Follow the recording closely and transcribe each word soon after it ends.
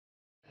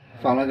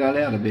Fala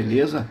galera,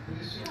 beleza?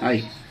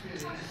 Aí,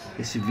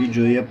 esse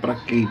vídeo aí é para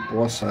quem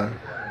possa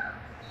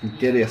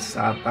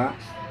interessar, tá?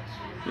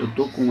 Eu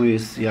tô com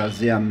esse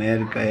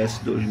AzAmérica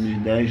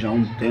S2010 já há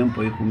um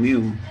tempo aí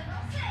comigo.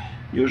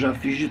 E eu já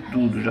fiz de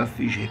tudo, já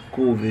fiz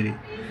recovery,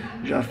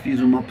 já fiz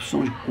uma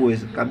opção de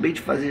coisa. Acabei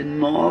de fazer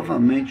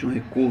novamente um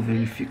recovery,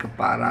 ele fica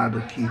parado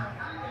aqui.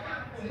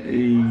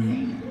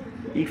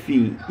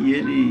 Enfim,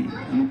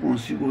 eu não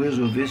consigo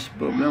resolver esse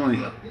problema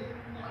aí, ó.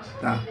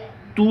 Tá?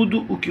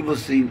 Tudo o que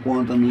você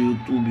encontra no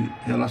YouTube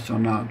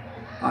relacionado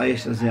a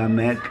esse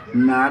AzAmérica,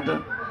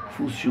 nada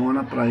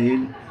funciona para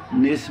ele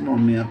nesse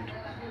momento.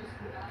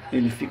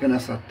 Ele fica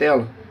nessa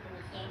tela,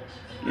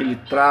 ele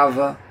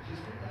trava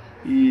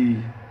e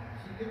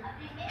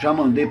já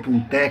mandei para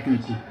um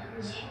técnico.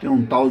 Tem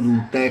um tal de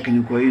um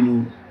técnico aí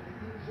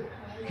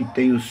que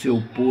tem o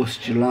seu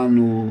post lá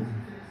no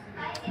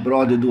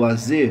brother do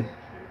AZ.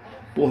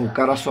 Porra, o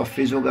cara só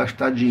fez eu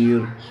gastar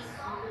dinheiro.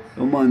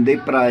 Eu mandei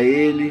para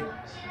ele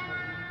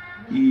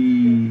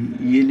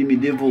e ele me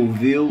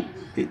devolveu,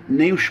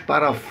 nem os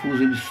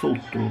parafusos ele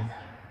soltou.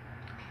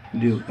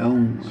 Entendeu? É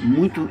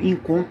muito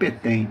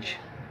incompetente.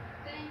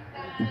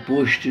 O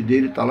post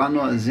dele tá lá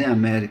no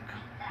AzAmérica,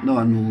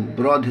 no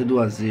brother do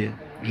AZ.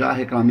 Já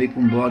reclamei com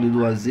o brother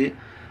do AZ,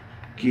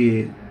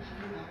 que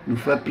não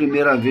foi a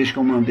primeira vez que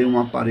eu mandei um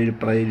aparelho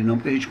para ele não,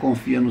 porque a gente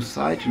confia no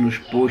site, nos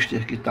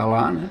posters que tá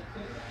lá, né?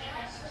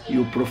 E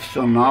o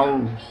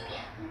profissional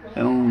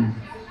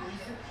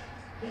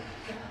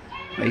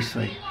é isso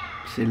aí.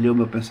 Você leu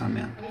meu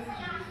pensamento.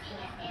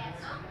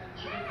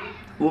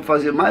 Vou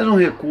fazer mais um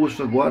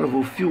recurso agora,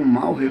 vou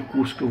filmar o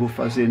recurso que eu vou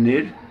fazer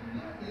nele.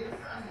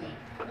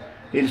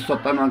 Ele só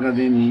está no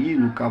HDMI,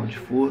 no cabo de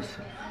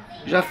força.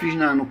 Já fiz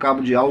no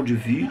cabo de áudio e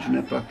vídeo,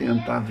 né, para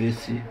tentar ver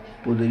se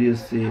poderia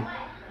ser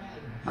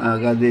a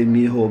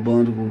HDMI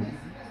roubando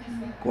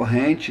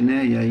corrente,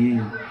 né, e aí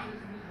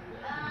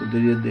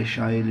poderia não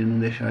deixar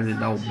ele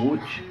dar o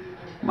boot.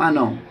 Mas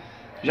não,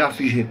 já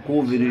fiz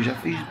recovery, já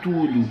fiz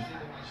tudo.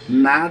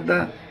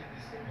 Nada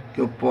que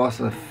eu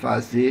possa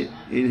fazer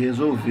ele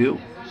resolveu.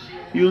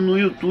 E no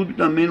YouTube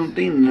também não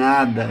tem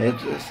nada, é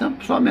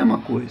só a mesma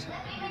coisa.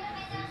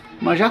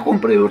 Mas já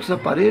comprei outros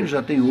aparelhos,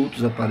 já tem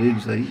outros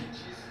aparelhos aí.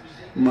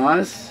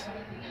 Mas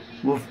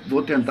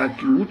vou tentar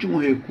aqui o último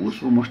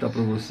recurso, vou mostrar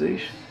para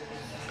vocês.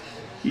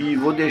 E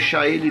vou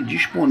deixar ele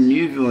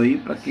disponível aí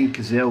para quem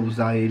quiser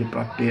usar ele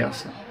para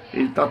peça.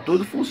 Ele está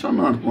todo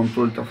funcionando, o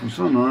controle está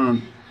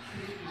funcionando.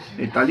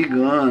 Ele está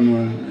ligando,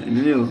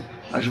 entendeu?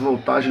 As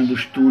voltagens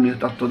dos túneis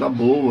tá toda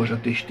boa, já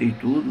testei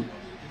tudo.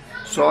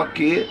 Só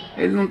que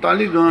ele não tá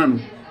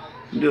ligando,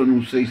 entendeu?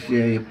 Não sei se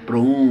é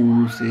EPROM,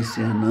 não sei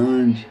se é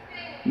NAND,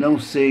 não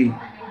sei,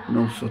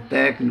 não sou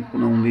técnico,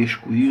 não mexo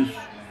com isso,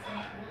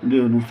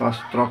 entendeu? Não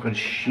faço troca de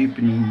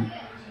chip,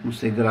 não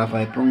sei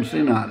gravar EPROM, não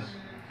sei nada.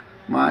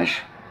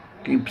 Mas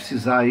quem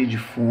precisar aí de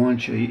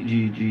fonte, aí,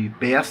 de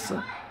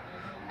peça,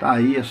 tá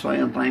aí, é só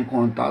entrar em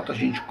contato, a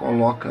gente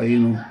coloca aí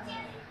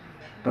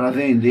para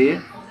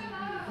vender,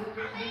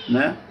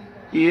 né?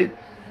 E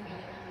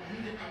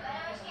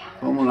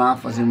vamos lá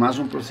fazer mais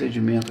um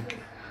procedimento aqui.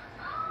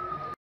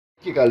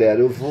 Aqui galera,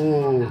 eu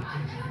vou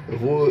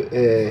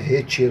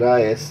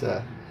retirar esse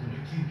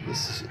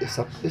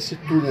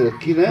túnel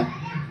aqui, né?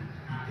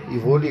 E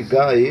vou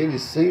ligar ele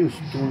sem os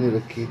túneis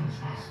aqui,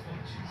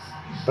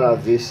 para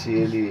ver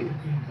se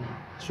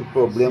o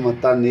problema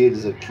tá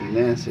neles aqui,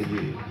 né? Se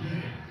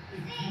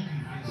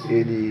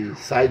ele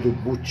sai do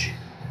boot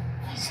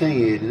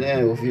sem ele,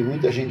 né? Eu vi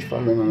muita gente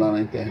falando lá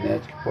na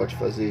internet que pode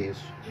fazer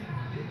isso.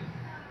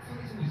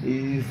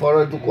 E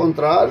fora do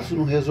contrário, se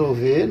não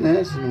resolver,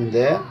 né? Se não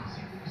der,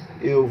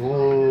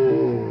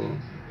 ele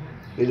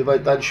vai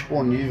estar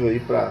disponível aí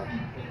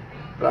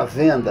para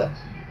venda,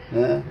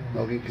 né? Se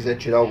alguém quiser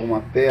tirar alguma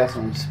peça,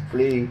 um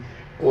display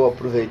ou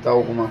aproveitar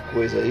alguma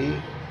coisa aí,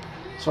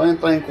 só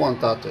entrar em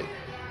contato aí.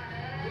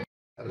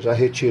 Já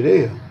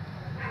retirei, ó.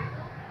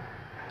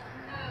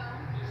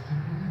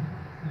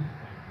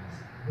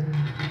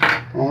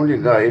 Vamos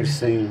ligar ele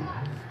sem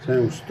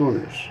os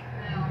túneis.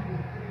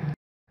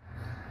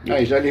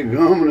 Aí já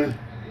ligamos, né?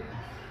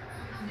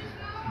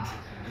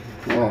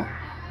 Ó.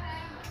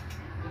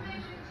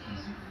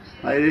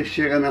 Aí ele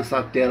chega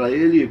nessa tela aí,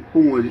 ele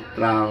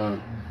trava.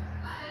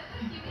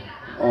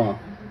 Ó.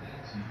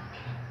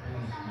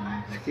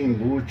 Fica em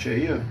boot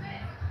aí, ó.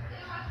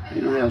 E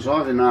não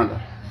resolve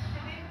nada.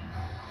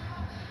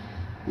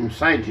 Não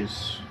sai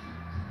disso.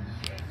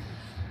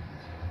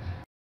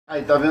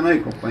 Aí, tá vendo aí,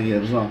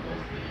 companheiros, ó.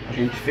 A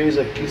gente fez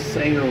aqui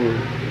sem o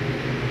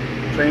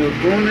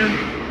túnel,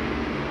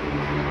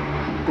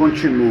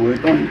 continua.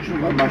 Então a gente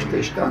não vai mais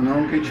testar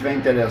não. Quem tiver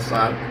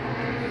interessado,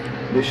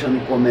 deixa no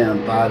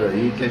comentário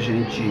aí que a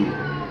gente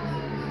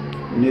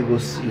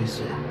negocia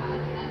isso aí.